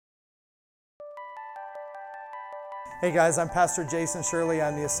Hey guys, I'm Pastor Jason Shirley.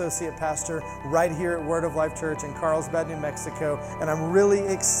 I'm the associate pastor right here at Word of Life Church in Carlsbad, New Mexico, and I'm really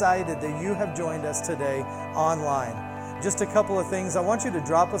excited that you have joined us today online. Just a couple of things. I want you to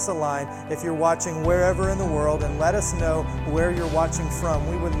drop us a line if you're watching wherever in the world and let us know where you're watching from.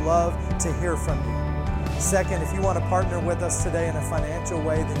 We would love to hear from you. Second, if you want to partner with us today in a financial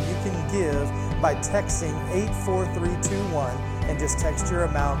way, then you can give by texting 84321 and just text your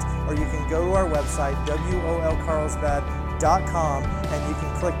amount, or you can go to our website, wolcarlsbad.com, and you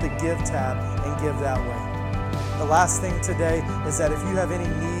can click the Give tab and give that way. The last thing today is that if you have any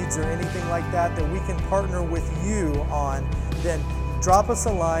needs or anything like that we can partner with you on, then drop us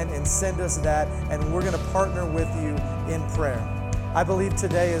a line and send us that, and we're going to partner with you in prayer. I believe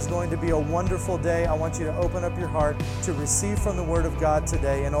today is going to be a wonderful day. I want you to open up your heart to receive from the Word of God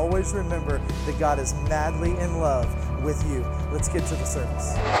today, and always remember that God is madly in love with you. Let's get to the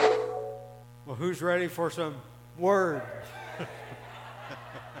service. Well, who's ready for some Word?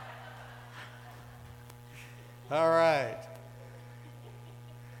 All right.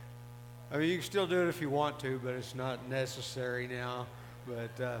 I mean, you can still do it if you want to, but it's not necessary now.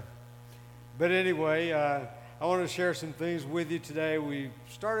 But anyway, I want to share some things with you today. We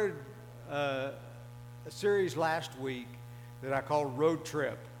started a series last week that I called Road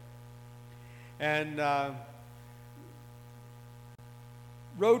Trip. And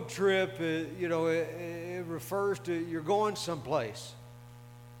road trip, it refers to you're going someplace.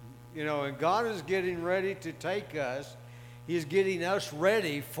 And God is getting ready to take us. He's getting us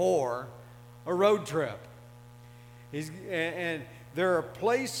ready for a road trip. And there are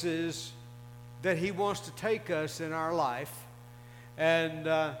places that He wants to take us in our life. And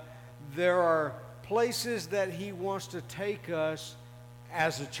there are places that He wants to take us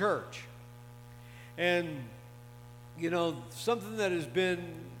as a church. And, something that has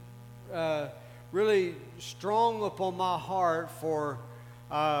been really strong upon my heart for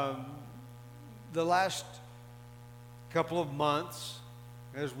the last couple of months,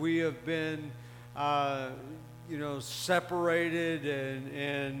 as we have been, separated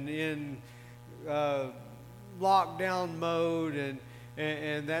and in lockdown mode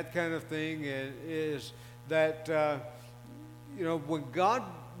and that kind of thing, is that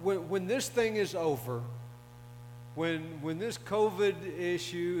when this thing is over, when this COVID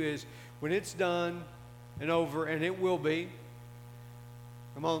issue when it's done and over, and it will be.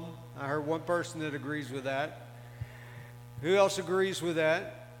 Come on, I heard one person that agrees with that. Who else agrees with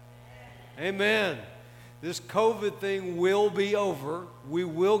that? Amen. This COVID thing will be over. We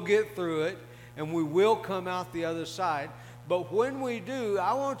will get through it, and we will come out the other side. But when we do,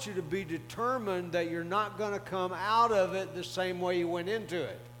 I want you to be determined that you're not going to come out of it the same way you went into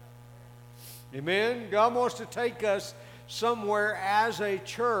it. Amen? God wants to take us somewhere as a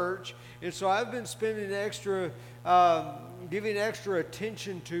church, and so I've been spending giving extra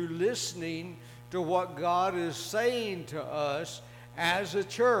attention to listening to what God is saying to us as a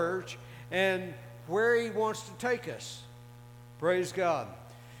church and where He wants to take us. Praise God.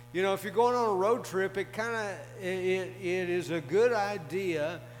 If you're going on a road trip, it is a good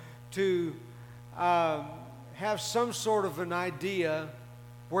idea to have some sort of an idea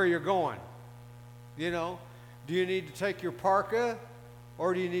where you're going. Do you need to take your parka,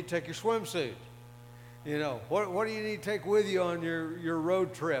 or do you need to take your swimsuit? What do you need to take with you on your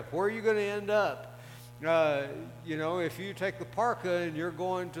road trip? Where are you going to end up? If you take the parka and you're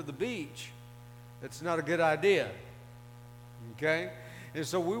going to the beach, that's not a good idea. Okay? And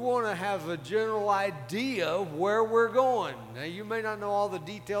so we want to have a general idea of where we're going. Now, you may not know all the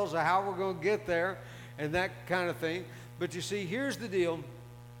details of how we're going to get there and that kind of thing, but you see, here's the deal.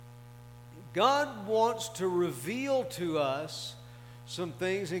 God wants to reveal to us some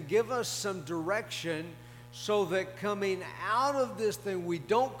things and give us some direction so that coming out of this thing, we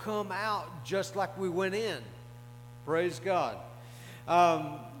don't come out just like we went in. Praise God.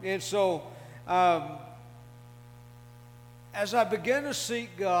 And so, as I began to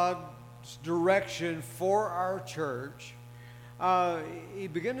seek God's direction for our church, He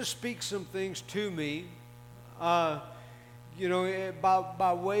began to speak some things to me, by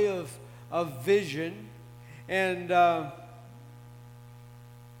way of vision, and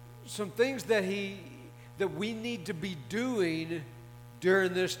some things that we need to be doing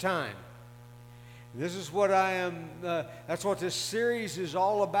during this time. This is what that's what this series is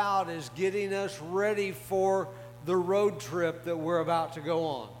all about, is getting us ready for the road trip that we're about to go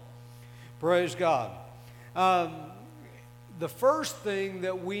on. Praise God. The first thing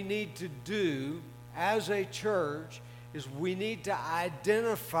that we need to do as a church is we need to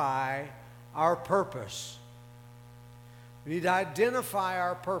identify our purpose. We need to identify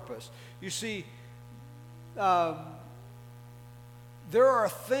our purpose. You see, there are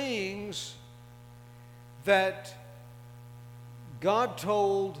things that God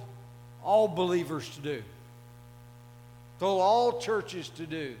told all believers to do, told all churches to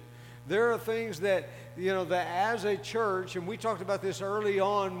do. There are things that, that as a church, and we talked about this early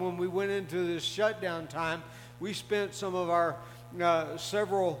on when we went into this shutdown time, we spent some of our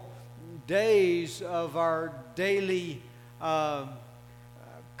several days of our daily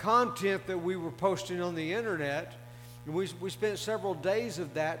content that we were posting on the internet. And we spent several days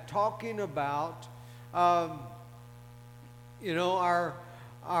of that talking about, our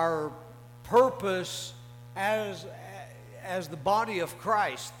purpose as the body of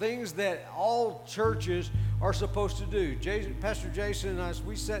Christ, things that all churches are supposed to do. Pastor Jason and us,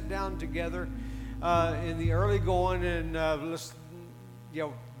 we sat down together in the early going, and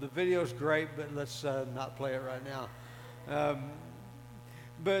the video's great, but let's not play it right now.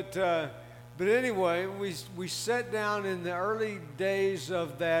 But anyway, we sat down in the early days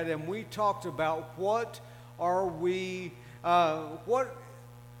of that, and we talked about what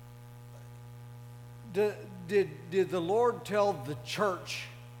did the Lord tell the church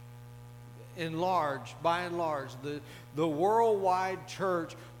by and large, the worldwide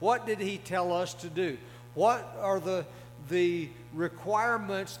church, what did he tell us to do? What are the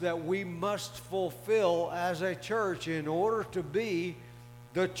requirements that we must fulfill as a church in order to be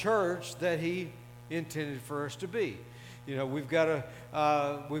the church that he intended for us to be? We've got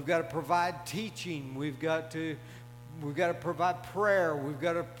to provide teaching. We've got to provide prayer. We've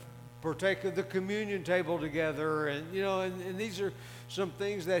got to partake of the communion table together, and these are some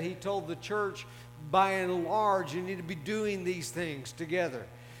things that he told the church by and large. You need to be doing these things together,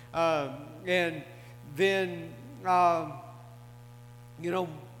 and then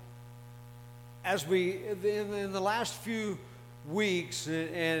as we in the last few weeks,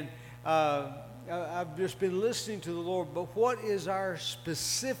 and I've just been listening to the Lord. But what is our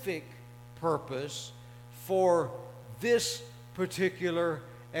specific purpose for this particular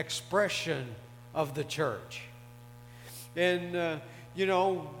expression of the church? And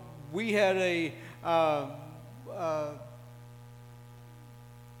we had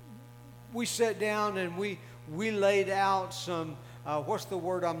we sat down and we laid out some what's the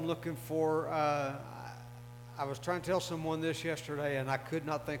word I'm looking for? I was trying to tell someone this yesterday, and I could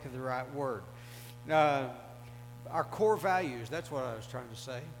not think of the right word. Our core values, that's what I was trying to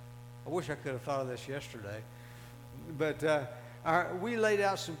say. I wish I could have thought of this yesterday. But we laid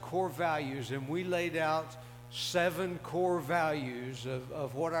out some core values, and we laid out 7 core values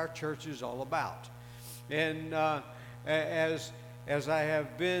of what our church is all about. And as I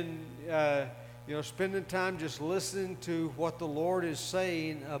have been spending time just listening to what the Lord is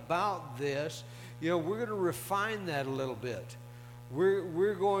saying about this, we're going to refine that a little bit.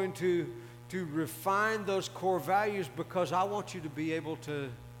 We're going to refine those core values, because I want you to be able to,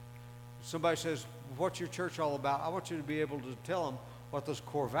 somebody says, what's your church all about? I want you to be able to tell them what those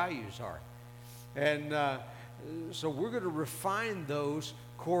core values are. And so we're going to refine those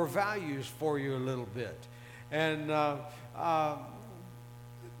core values for you a little bit. And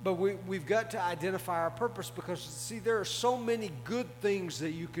but we've got to identify our purpose, because, see, there are so many good things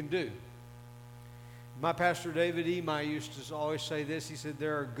that you can do. My pastor, David Emai, used to always say this. He said,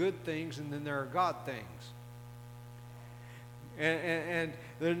 there are good things and then there are God things. And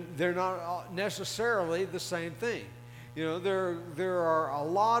they're not necessarily the same thing. There are a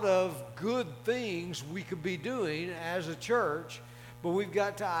lot of good things we could be doing as a church, but we've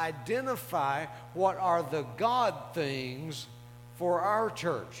got to identify what are the God things for our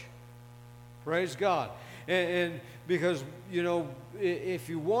church. Praise God. And because, if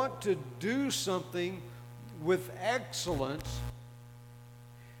you want to do something with excellence,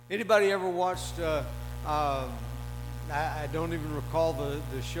 anybody ever watched, I don't even recall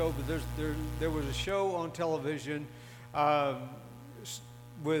the show, but there was a show on television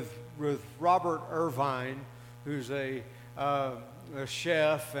with Robert Irvine, who's a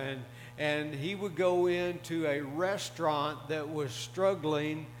chef, and he would go into a restaurant that was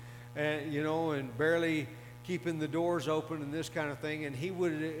struggling, and barely keeping the doors open and this kind of thing, and he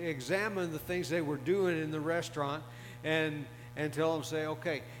would examine the things they were doing in the restaurant and tell them, say,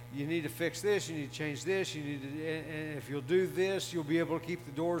 okay, you need to fix this, you need to change this, and if you'll do this, you'll be able to keep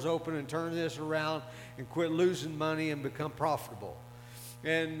the doors open and turn this around and quit losing money and become profitable.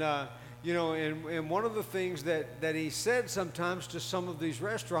 And and one of the things that he said sometimes to some of these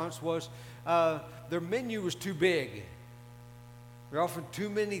restaurants was their menu was too big. They're offering too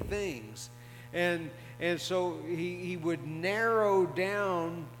many things. And so he would narrow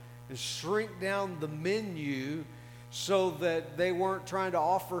down and shrink down the menu so that they weren't trying to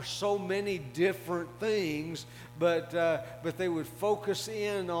offer so many different things, but they would focus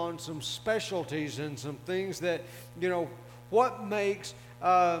in on some specialties and some things that, what makes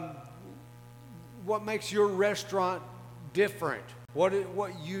your restaurant different? What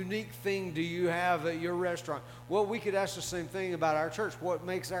unique thing do you have at your restaurant? Well, we could ask the same thing about our church. What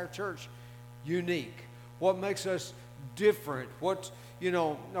makes our church unique? What makes us different?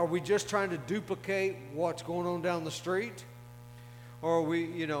 Are we just trying to duplicate what's going on down the street? Or are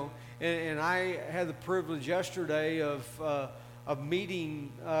we, and I had the privilege yesterday of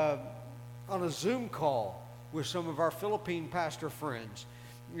meeting on a Zoom call with some of our Philippine pastor friends.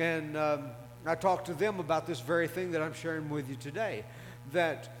 And I talked to them about this very thing that I'm sharing with you today,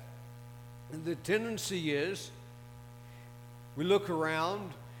 that the tendency is we look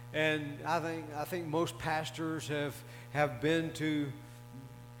around, and I think most pastors have been to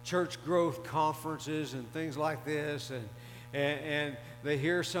church growth conferences and things like this, and they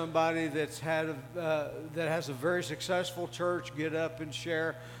hear somebody that has a very successful church get up and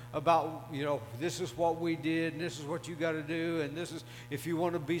share about, this is what we did, and this is what you got to do, and this is if you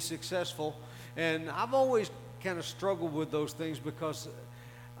want to be successful. And I've always kind of struggled with those things, because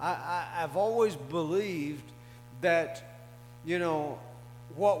I've always believed that,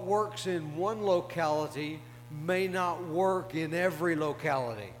 what works in one locality may not work in every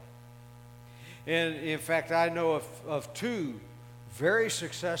locality. And in fact, I know of two very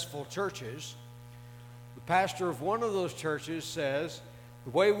successful churches. The pastor of one of those churches says,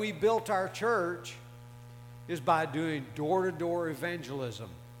 the way we built our church is by doing door-to-door evangelism.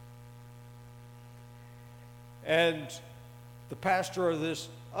 And the pastor of this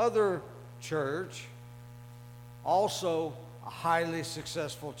other church, also a highly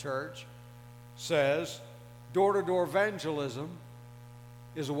successful church, says door-to-door evangelism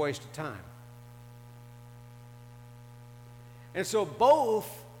is a waste of time. And so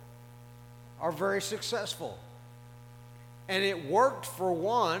both are very successful. And it worked for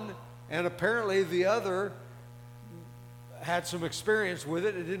one, and apparently the other had some experience with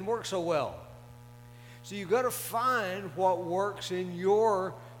it. It didn't work so well. So you've got to find what works in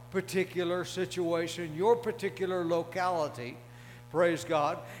your particular situation, your particular locality, praise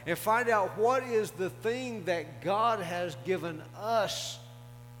God, and find out what is the thing that God has given us,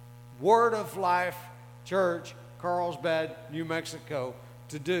 Word of Life Church, Carlsbad, New Mexico,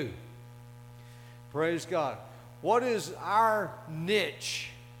 to do. Praise God. What is our niche,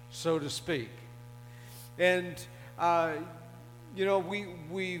 so to speak? And,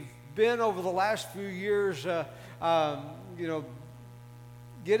 we've been over the last few years,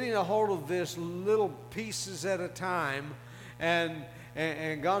 getting a hold of this little pieces at a time, and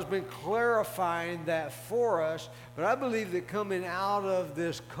God's been clarifying that for us. But I believe that coming out of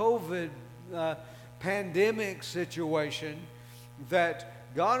this COVID pandemic situation,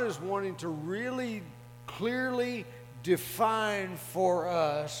 that God is wanting to really clearly define for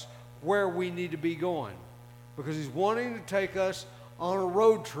us where we need to be going, because He's wanting to take us on a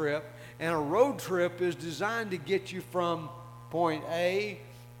road trip, and a road trip is designed to get you from point A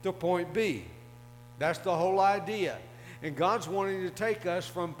to point B. That's the whole idea. And God's wanting to take us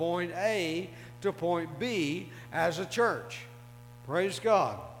from point A to point B as a church. Praise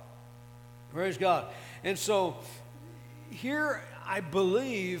God. Praise God. And so here I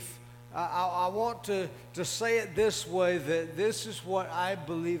believe, I want to say it this way, that this is what I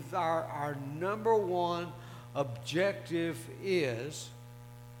believe our number one objective is: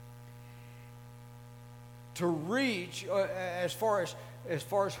 to reach, as far as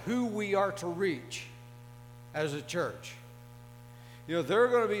who we are to reach as a church. There are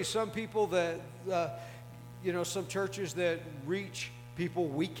going to be some people that, some churches that reach people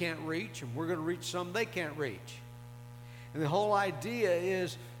we can't reach, and we're going to reach some they can't reach. And the whole idea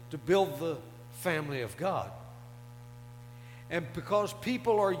is to build the family of God. And because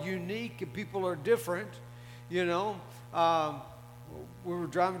people are unique and people are different, we were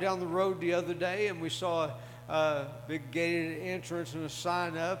driving down the road the other day, and we saw a big gated entrance and a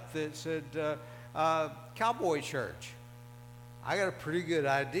sign up that said Cowboy Church. I got a pretty good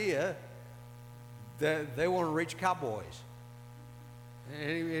idea that they want to reach cowboys.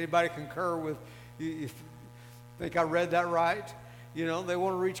 Anybody concur with, you think I read that right? They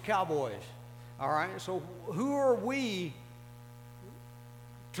want to reach cowboys. All right, so who are we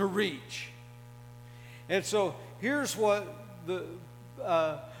to reach? And so here's what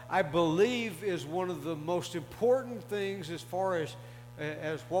I believe is one of the most important things as far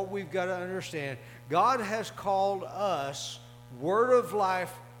as what we've got to understand. God has called us, Word of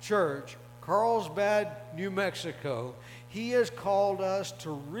Life Church, Carlsbad, New Mexico. He has called us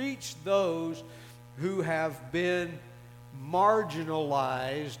to reach those who have been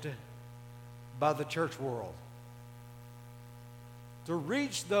marginalized by the church world. To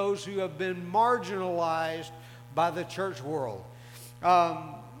reach those who have been marginalized by the church world.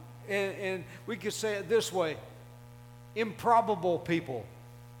 And we could say it this way: improbable people.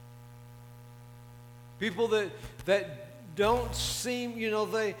 People that don't seem,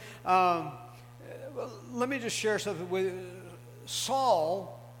 they... let me just share something with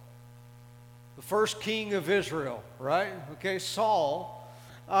Saul, the first king of Israel, right? Okay, Saul,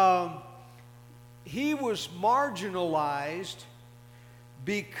 he was marginalized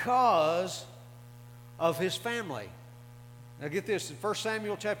because of his family. Now get this, in 1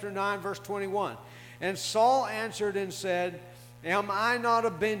 Samuel chapter 9, verse 21. And Saul answered and said, Am I not a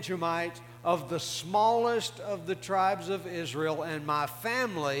Benjamite of the smallest of the tribes of Israel, and my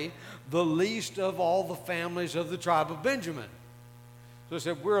family the least of all the families of the tribe of Benjamin? So he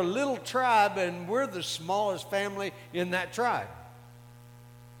said, we're a little tribe, and we're the smallest family in that tribe.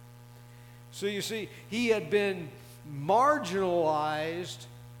 So you see, he had been marginalized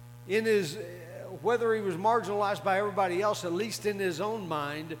in his, whether he was marginalized by everybody else, at least in his own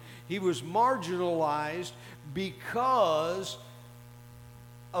mind, he was marginalized because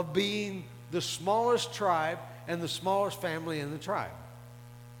of being the smallest tribe and the smallest family in the tribe.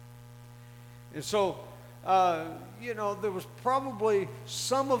 And so, there was probably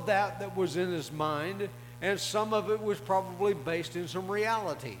some of that was in his mind, and some of it was probably based in some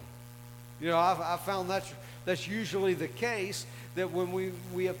reality. I found that's usually the case, that when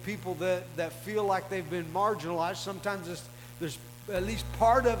we have people that feel like they've been marginalized, sometimes there's at least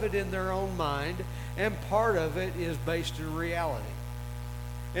part of it in their own mind, and part of it is based in reality.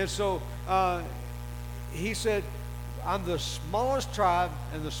 And so he said, I'm the smallest tribe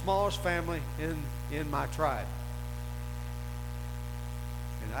and the smallest family in my tribe.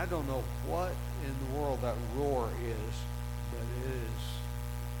 And I don't know what in the world that roar is, but it is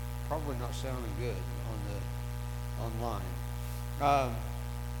probably not sounding good online.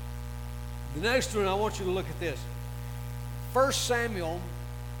 The next one, I want you to look at this. 1 Samuel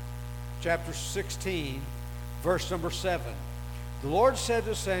chapter 16, verse number 7. The Lord said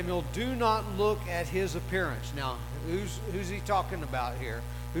to Samuel, do not look at his appearance. Now, who's he talking about here?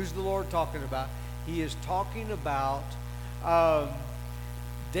 Who's the Lord talking about? He is talking about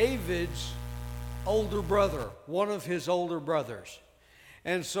David's older brother, one of his older brothers.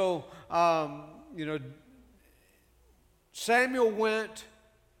 And so, Samuel went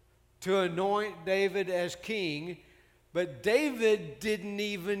to anoint David as king, but David didn't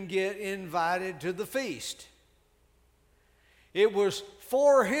even get invited to the feast. It was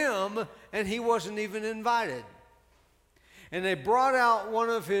for him, and he wasn't even invited. And they brought out one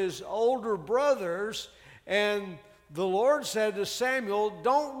of his older brothers, and the Lord said to Samuel,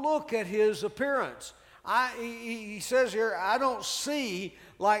 don't look at his appearance. He says here, I don't see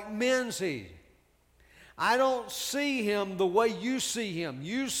like men see. I don't see him the way you see him.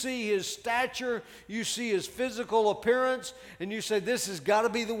 You see his stature, you see his physical appearance, and you say, this has got to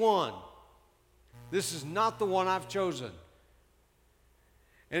be the one. This is not the one I've chosen.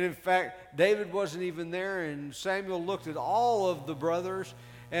 And in fact, David wasn't even there, and Samuel looked at all of the brothers,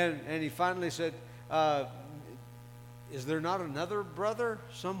 and he finally said, is there not another brother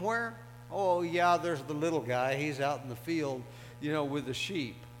somewhere? Oh, yeah, there's the little guy. He's out in the field, with the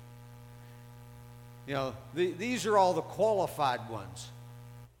sheep. These are all the qualified ones.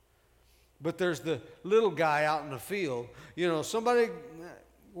 But there's the little guy out in the field. Somebody,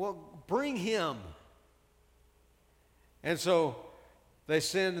 bring him. And so they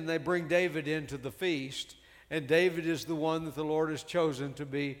send and they bring David into the feast, and David is the one that the Lord has chosen to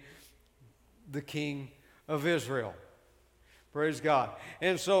be the king of Israel. Praise God.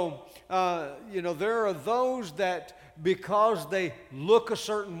 And so, there are those that because they look a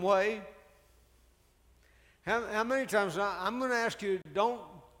certain way. How many times, I'm going to ask you, don't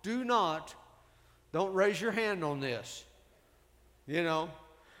raise your hand on this, but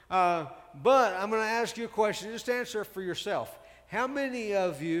I'm going to ask you a question, just answer it for yourself. How many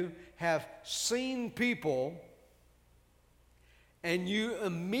of you have seen people and you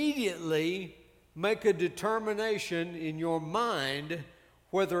immediately make a determination in your mind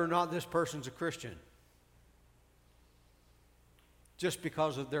whether or not this person's a Christian? Just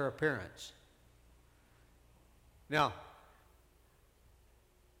because of their appearance. Now,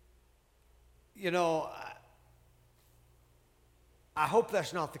 I hope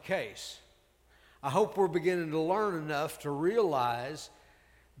that's not the case. I hope we're beginning to learn enough to realize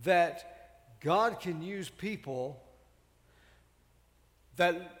that God can use people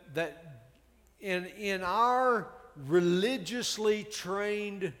that in our religiously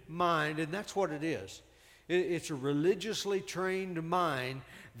trained mind, and that's what it is. It's a religiously trained mind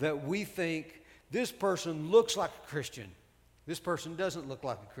that we think this person looks like a Christian. This person doesn't look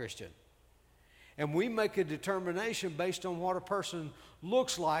like a Christian. And we make a determination based on what a person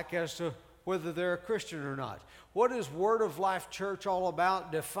looks like as to whether they're a Christian or not. What is Word of Life Church all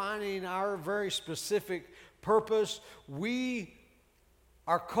about? Defining our very specific purpose. We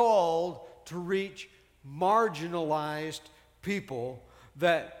are called to reach marginalized people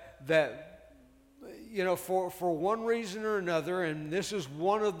that for one reason or another, and this is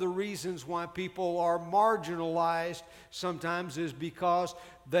one of the reasons why people are marginalized sometimes, is because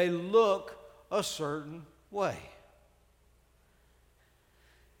they look a certain way.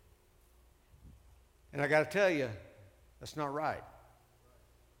 And I got to tell you, that's not right.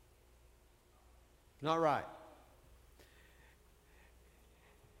 Not right.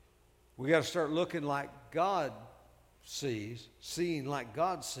 We got to start looking like God sees, seeing like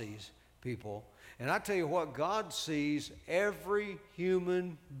God sees people. And I tell you what, God sees every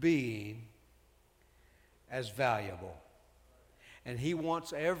human being as valuable. And He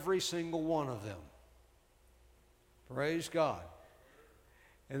wants every single one of them. Praise God.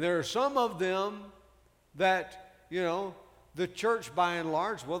 And there are some of them that, the church by and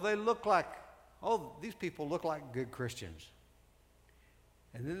large, well, they look like, these people look like good Christians.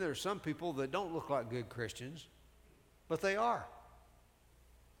 And then there are some people that don't look like good Christians, but they are.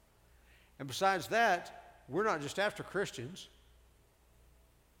 And besides that, we're not just after Christians.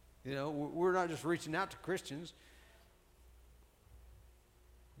 We're not just reaching out to Christians.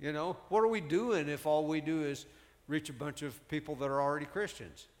 What are we doing if all we do is reach a bunch of people that are already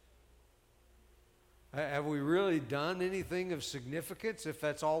Christians? Have we really done anything of significance if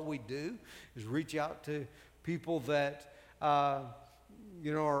that's all we do is reach out to people that, are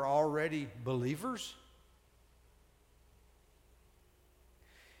already believers?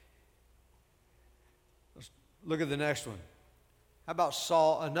 Let's look at the next one. How about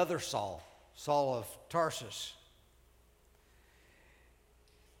Saul, another Saul, Saul of Tarsus?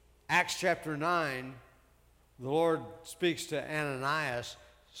 Acts chapter 9, the Lord speaks to Ananias.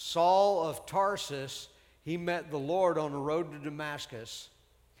 Saul of Tarsus, he met the Lord on the road to Damascus,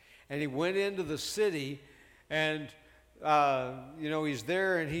 and he went into the city, and he's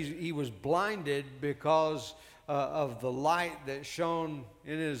there, and he was blinded because of the light that shone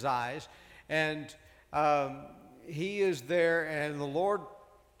in his eyes, and he is there, and the Lord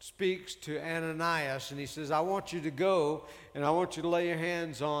speaks to Ananias, and he says, I want you to go, and I want you to lay your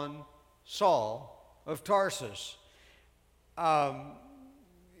hands on Saul of Tarsus.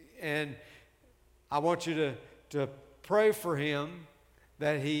 And I want you to pray for him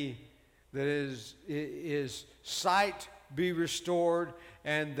that his sight be restored,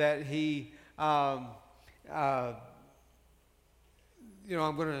 and that he, I'm going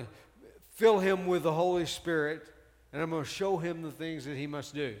to fill him with the Holy Spirit, and I'm going to show him the things that he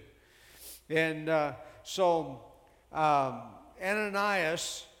must do. And so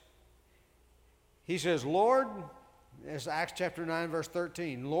Ananias, he says, Lord, as Acts chapter 9, verse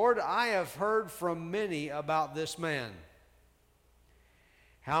 13, Lord, I have heard from many about this man,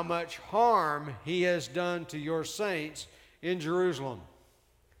 how much harm he has done to your saints in Jerusalem.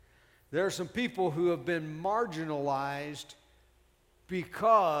 There are some people who have been marginalized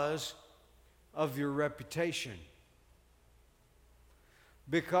because of your reputation,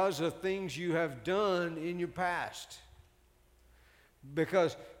 because of things you have done in your past.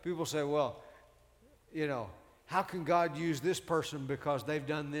 Because people say, well, how can God use this person because they've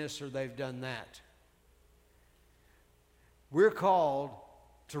done this or they've done that? We're called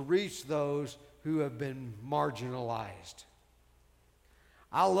to reach those who have been marginalized.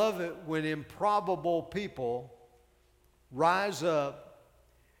 I love it when improbable people rise up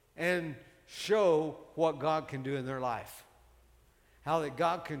and show what God can do in their life. How that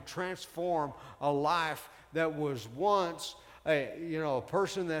God can transform a life that was once a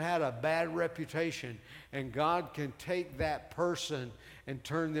person that had a bad reputation, and God can take that person and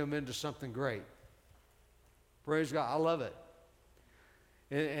turn them into something great. Praise God. I love it.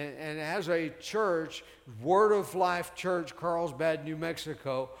 And as a church, Word of Life Church, Carlsbad, New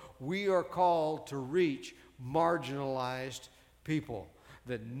Mexico, we are called to reach marginalized people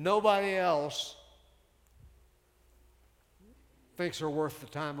that nobody else thinks are worth the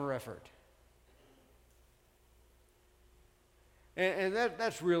time or effort. And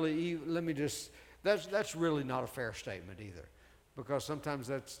that's really, that's really not a fair statement either. Because sometimes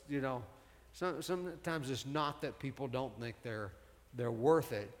that's, sometimes it's not that people don't think they're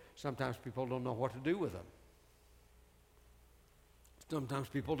worth it. Sometimes people don't know what to do with them. Sometimes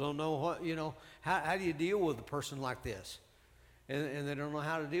people don't know how do you deal with a person like this? And they don't know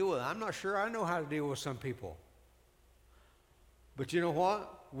how to deal with it. I'm not sure I know how to deal with some people. But you know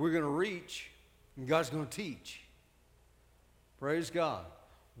what? We're going to reach, and God's going to teach. Praise God.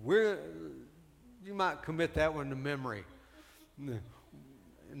 You might commit that one to memory. No,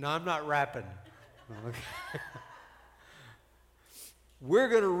 I'm not rapping. Okay. We're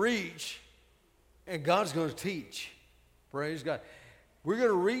going to reach, and God's going to teach. Praise God. We're going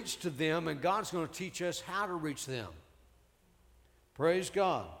to reach to them, and God's going to teach us how to reach them. Praise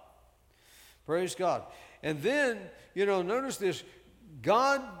God. Praise God. And then, notice this.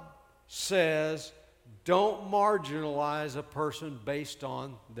 God says, don't marginalize a person based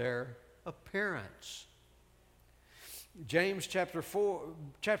on their appearance. James chapter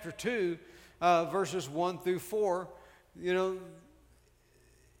 2, verses 1 through 4,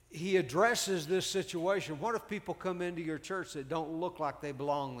 he addresses this situation. What if people come into your church that don't look like they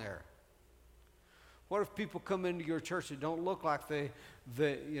belong there? What if people come into your church that don't look like this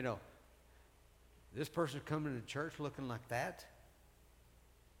person coming to church looking like that?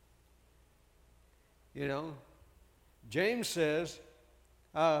 James says,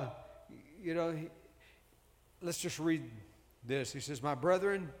 let's just read this. He says, my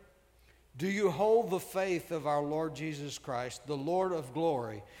brethren, do you hold the faith of our Lord Jesus Christ, the Lord of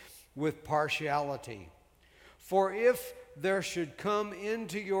glory, with partiality? For if there should come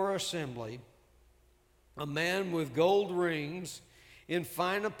into your assembly a man with gold rings in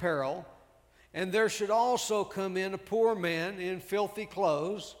fine apparel, and there should also come in a poor man in filthy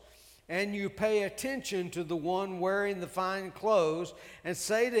clothes, and you pay attention to the one wearing the fine clothes, and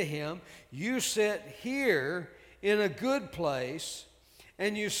say to him, you sit here in a good place,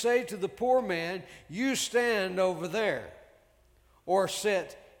 and you say to the poor man, you stand over there, or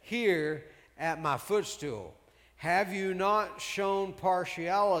sit here at my footstool. Have you not shown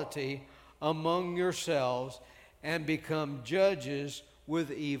partiality among yourselves and become judges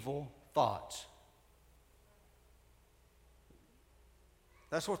with evil thoughts?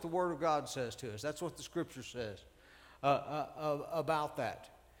 That's what the Word of God says to us. That's what the Scripture says about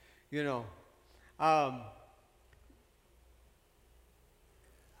that.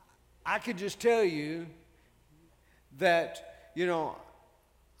 I could just tell you that,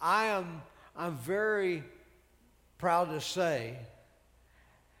 I'm very proud to say,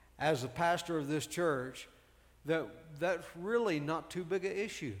 as a pastor of this church, that that's really not too big an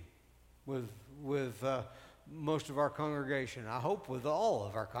issue with most of our congregation. I hope with all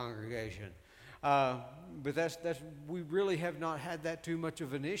of our congregation. But we really have not had that too much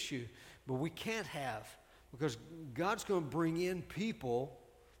of an issue. But we can't have, because God's going to bring in people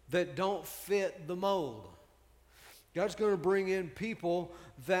that don't fit the mold. God's going to bring in people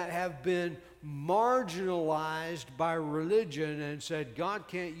that have been marginalized by religion and said, God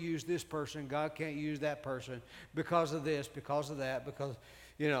can't use this person, God can't use that person because of this, because of that, because,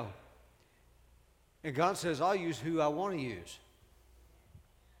 And God says, I'll use who I want to use.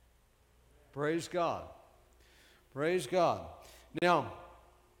 Praise God. Praise God. Now,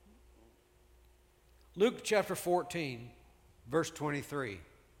 Luke chapter 14, verse 23.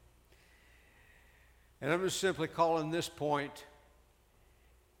 And I'm just simply calling this point,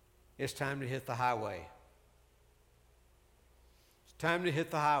 it's time to hit the highway. It's time to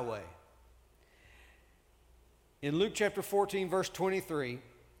hit the highway. In Luke chapter 14, verse 23,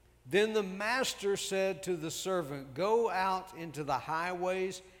 then the master said to the servant, go out into the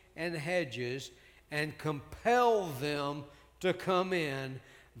highways and hedges and compel them to come in,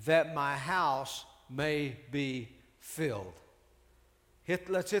 that my house may be filled.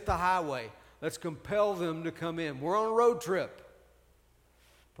 Let's hit the highway. Let's compel them to come in. We're on a road trip.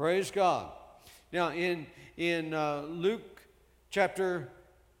 Praise God. Now, in Luke chapter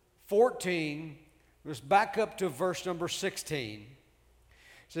 14, let's back up to verse number 16. It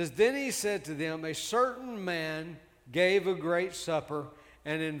says, then he said to them, a certain man gave a great supper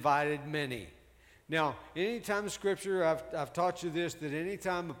and invited many. Now, anytime in Scripture, I've taught you this, that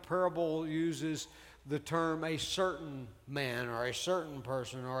anytime a parable uses the term a certain man or a certain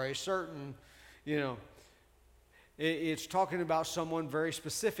person or a certain, it's talking about someone very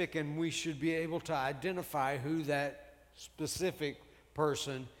specific, and we should be able to identify who that specific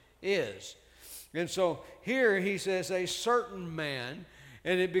person is. And so here he says a certain man,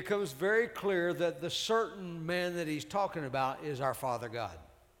 and it becomes very clear that the certain man that he's talking about is our Father God.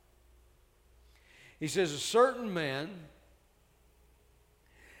 He says a certain man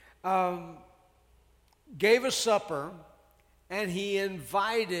gave a supper, and he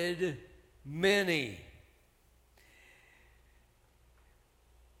invited many.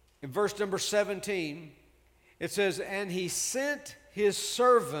 In verse number 17, it says, and he sent his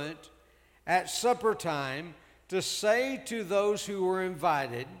servant at supper time to say to those who were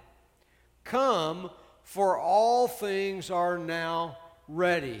invited, 'Come, for all things are now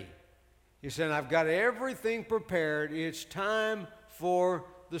ready.'" He said, "I've got everything prepared. It's time for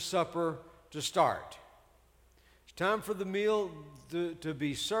the supper to start. It's time for the meal to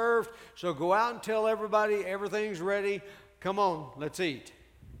be served. So go out and tell everybody everything's ready. Come on, let's eat."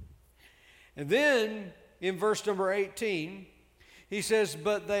 And then in verse number 18, he says,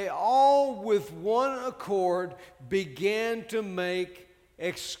 "But they all with one accord began to make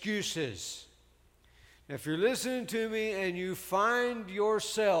excuses." Now, if you're listening to me and you find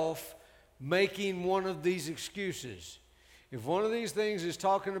yourself making one of these excuses, if one of these things is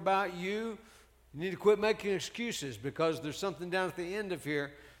talking about you, you need to quit making excuses, because there's something down at the end of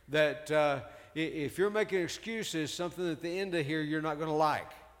here that if you're making excuses, something at the end of here you're not going to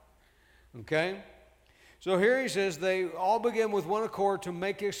like. Okay? So here he says, they all began with one accord to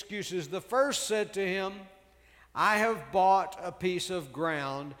make excuses. The first said to him, "I have bought a piece of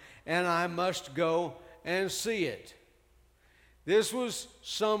ground, and I must go and see it." This was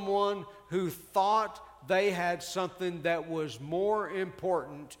someone who thought they had something that was more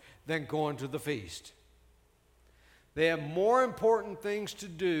important than going to the feast. They have more important things to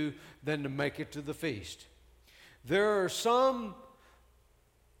do than to make it to the feast. There are some,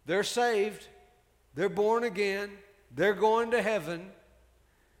 they're saved, they're born again, they're going to heaven,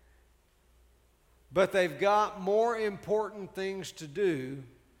 but they've got more important things to do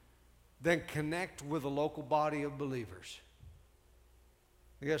than connect with a local body of believers.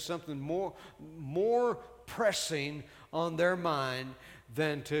 They got something more pressing on their mind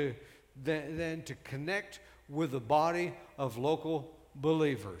than to connect with the body of local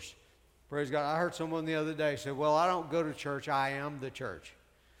believers. Praise God. I heard someone the other day say, "Well, I don't go to church, I am the church."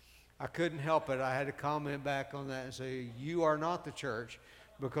 I couldn't help it. I had to comment back on that and say, "You are not the church,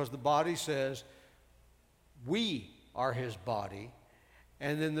 because the body says we are his body."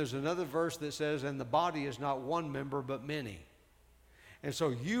 And then there's another verse that says, "And the body is not one member but many." And so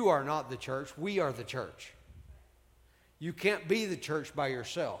you are not the church, we are the church. You can't be the church by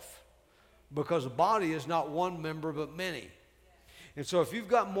yourself, because the body is not one member but many. And so if you've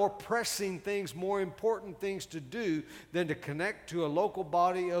got more pressing things, more important things to do than to connect to a local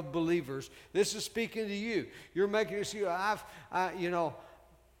body of believers, this is speaking to you. You're making this, I've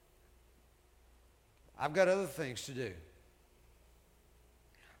got other things to do.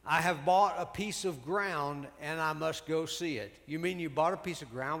 "I have bought a piece of ground, and I must go see it." You mean you bought a piece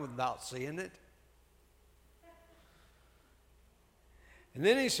of ground without seeing it? And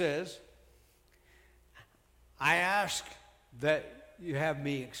then he says, "I ask that you have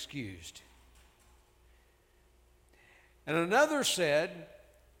me excused." And another said,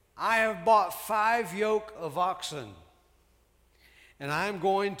 "I have bought 5 yoke of oxen, and I am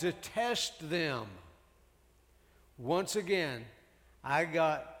going to test them." Once again, I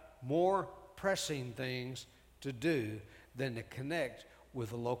got more pressing things to do than to connect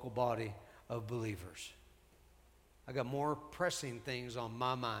with a local body of believers. I got more pressing things on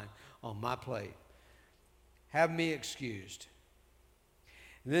my mind, on my plate. Have me excused.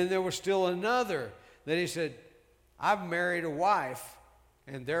 And then there was still another that he said, "I've married a wife,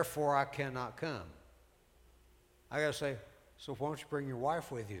 and therefore I cannot come." I got to say, so why don't you bring your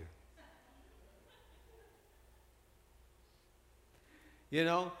wife with you? You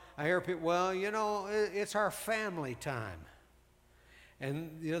know, I hear people, "Well, it's our family time."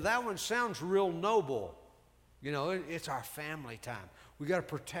 And, that one sounds real noble. It's our family time. We got to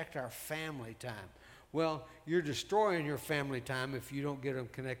protect our family time. Well, you're destroying your family time if you don't get them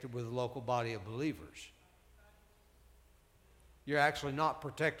connected with a local body of believers. You're actually not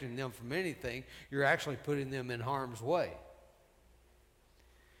protecting them from anything. You're actually putting them in harm's way.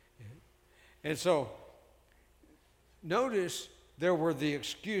 And so, notice there were the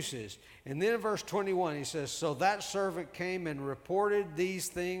excuses. And then in verse 21, he says, "So that servant came and reported these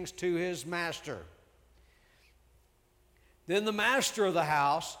things to his master. Then the master of the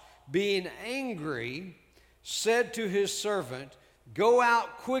house, being angry, said to his servant, 'Go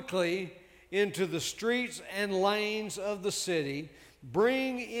out quickly into the streets and lanes of the city.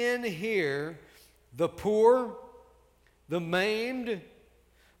 Bring in here the poor, the maimed,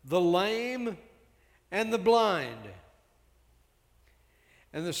 the lame, and the blind.'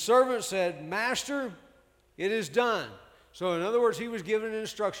 And the servant said, 'Master, it is done.'" So in other words, he was given an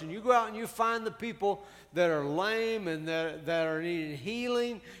instruction. You go out and you find the people that are lame and that are needing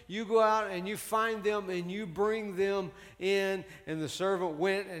healing. You go out and you find them and you bring them in. And the servant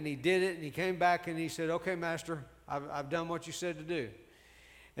went and he did it, and he came back and he said, "Okay, master, I've done what you said to do."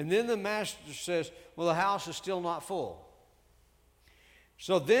 And then the master says, "Well, the house is still not full."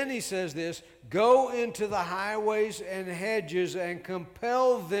 So then he says this, go into the highways and hedges and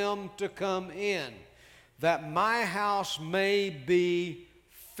compel them to come in, that my house may be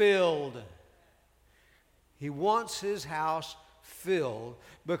filled. He wants his house filled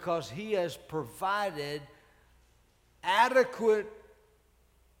because he has provided adequate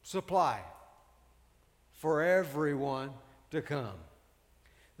supply for everyone to come.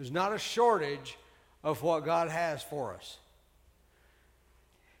 There's not a shortage of what God has for us.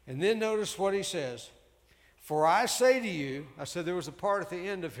 And then notice what he says. For I say to you, I said there was a part at the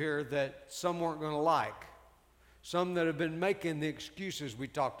end of here that some weren't going to like. Some that have been making the excuses we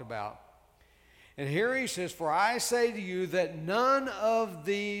talked about. And here he says, for I say to you that none of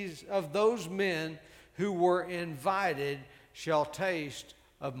those men who were invited shall taste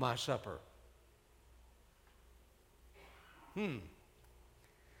of my supper.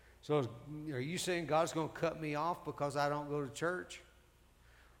 So are you saying God's going to cut me off because I don't go to church?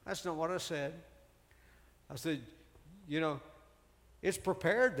 That's not what I said. I said, it's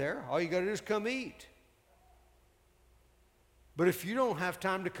prepared there. All you got to do is come eat. But if you don't have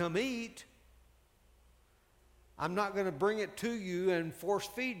time to come eat, I'm not going to bring it to you and force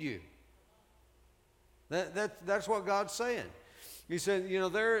feed you. That's what God's saying. He said,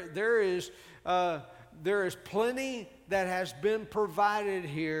 there is plenty that has been provided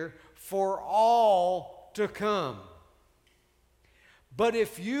here for all to come. But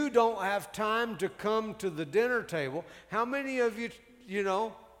if you don't have time to come to the dinner table, how many of you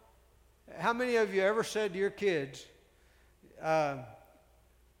ever said to your kids,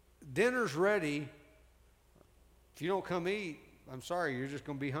 dinner's ready, if you don't come eat, I'm sorry, you're just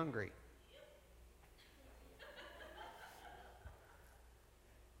going to be hungry.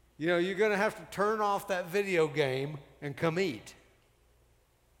 You're going to have to turn off that video game and come eat.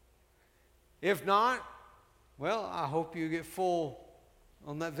 If not, well, I hope you get full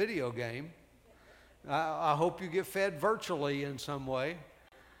on that video game. I hope you get fed virtually in some way.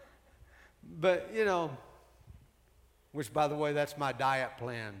 But, which, by the way, that's my diet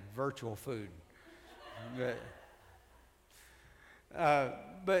plan, virtual food.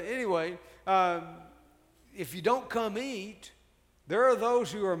 But anyway, if you don't come eat, there are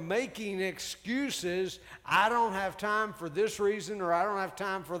those who are making excuses. I don't have time for this reason, or I don't have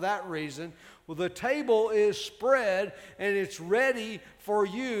time for that reason. Well, the table is spread and it's ready for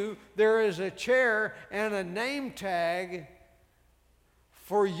you. There is a chair and a name tag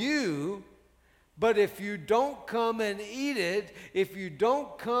for you. But if you don't come and eat it, if you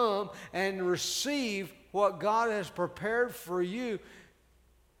don't come and receive what God has prepared for you,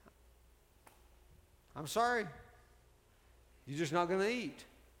 I'm sorry. You're just not going to eat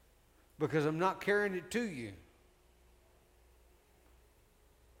because I'm not carrying it to you.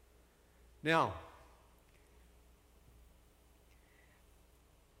 Now,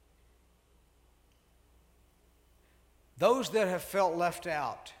 those that have felt left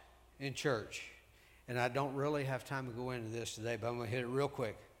out in church, and I don't really have time to go into this today, but I'm going to hit it real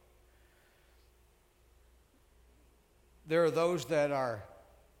quick. There are those that are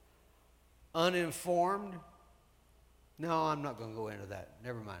uninformed. No, I'm not going to go into that.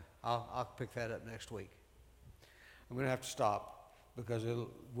 Never mind. I'll pick that up next week. I'm going to have to stop because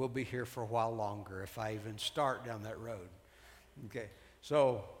we'll be here for a while longer if I even start down that road. Okay,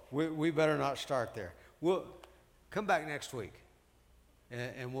 so we better not start there. We'll come back next week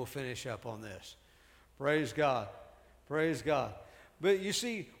and we'll finish up on this. Praise God. Praise God. But you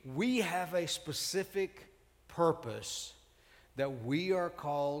see, we have a specific purpose that we are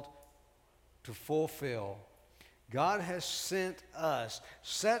called to fulfill. God has set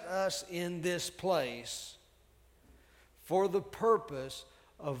us in this place for the purpose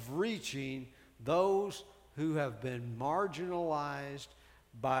of reaching those who have been marginalized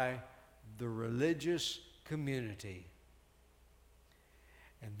by the religious community.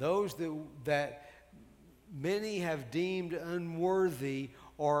 And those that many have deemed unworthy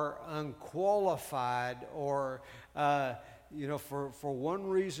or unqualified or, for one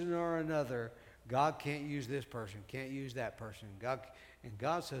reason or another, God can't use this person, can't use that person.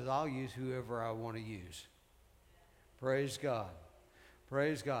 God says, I'll use whoever I want to use. Praise God.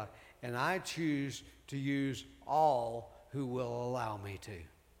 Praise God. And I choose to use all who will allow me to.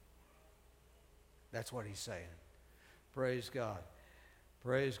 That's what he's saying. Praise God.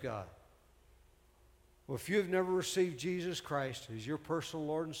 Praise God. Well, if you've never received Jesus Christ as your personal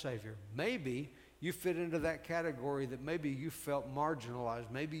Lord and Savior, maybe you fit into that category that maybe you felt marginalized.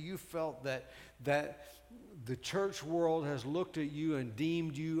 Maybe you felt that the church world has looked at you and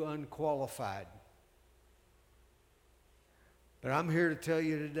deemed you unqualified. But I'm here to tell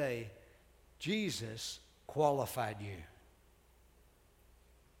you today, Jesus qualified you.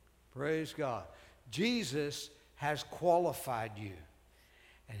 Praise God. Jesus has qualified you.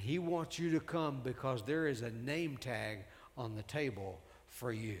 And he wants you to come because there is a name tag on the table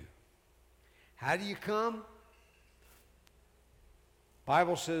for you. How do you come?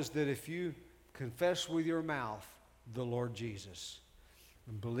 Bible says that if you confess with your mouth the Lord Jesus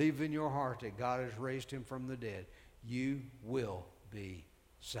and believe in your heart that God has raised him from the dead, you will be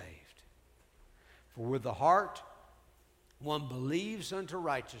saved. For with the heart one believes unto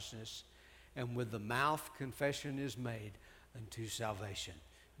righteousness, and with the mouth confession is made unto salvation.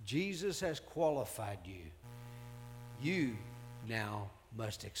 Jesus has qualified you. You now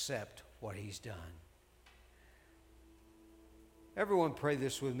must accept what he's done. Everyone pray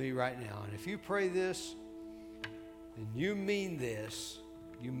this with me right now. And if you pray this, then you mean this.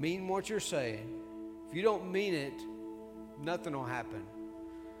 You mean what you're saying. If you don't mean it, nothing will happen.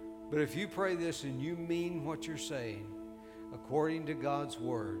 But if you pray this and you mean what you're saying, according to God's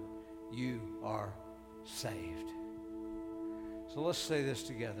word, you are saved. So let's say this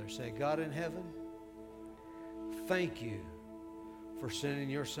together. Say, God in heaven, thank you for sending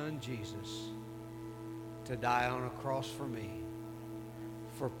your son Jesus to die on a cross for me,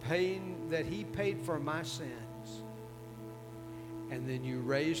 for paying that he paid for my sins, and then you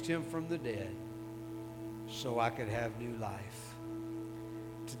raised him from the dead so I could have new life.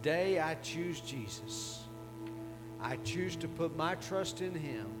 Today I choose Jesus. I choose to put my trust in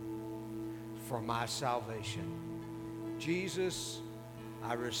him for my salvation. Jesus,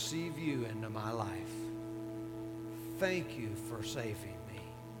 I receive you into my life. Thank you for saving me.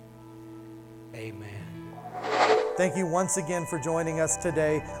 Amen. Thank you once again for joining us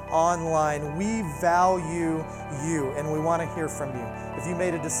today online. We value you and we want to hear from you. If you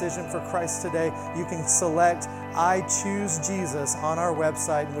made a decision for Christ today, you can select I Choose Jesus on our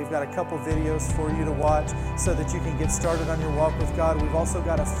website, and we've got a couple videos for you to watch so that you can get started on your walk with God. We've also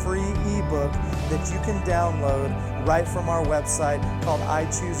got a free ebook that you can download right from our website called I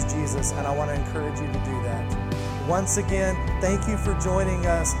Choose Jesus, and I want to encourage you to do that. Once again, thank you for joining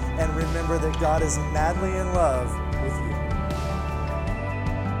us, and remember that God is madly in love with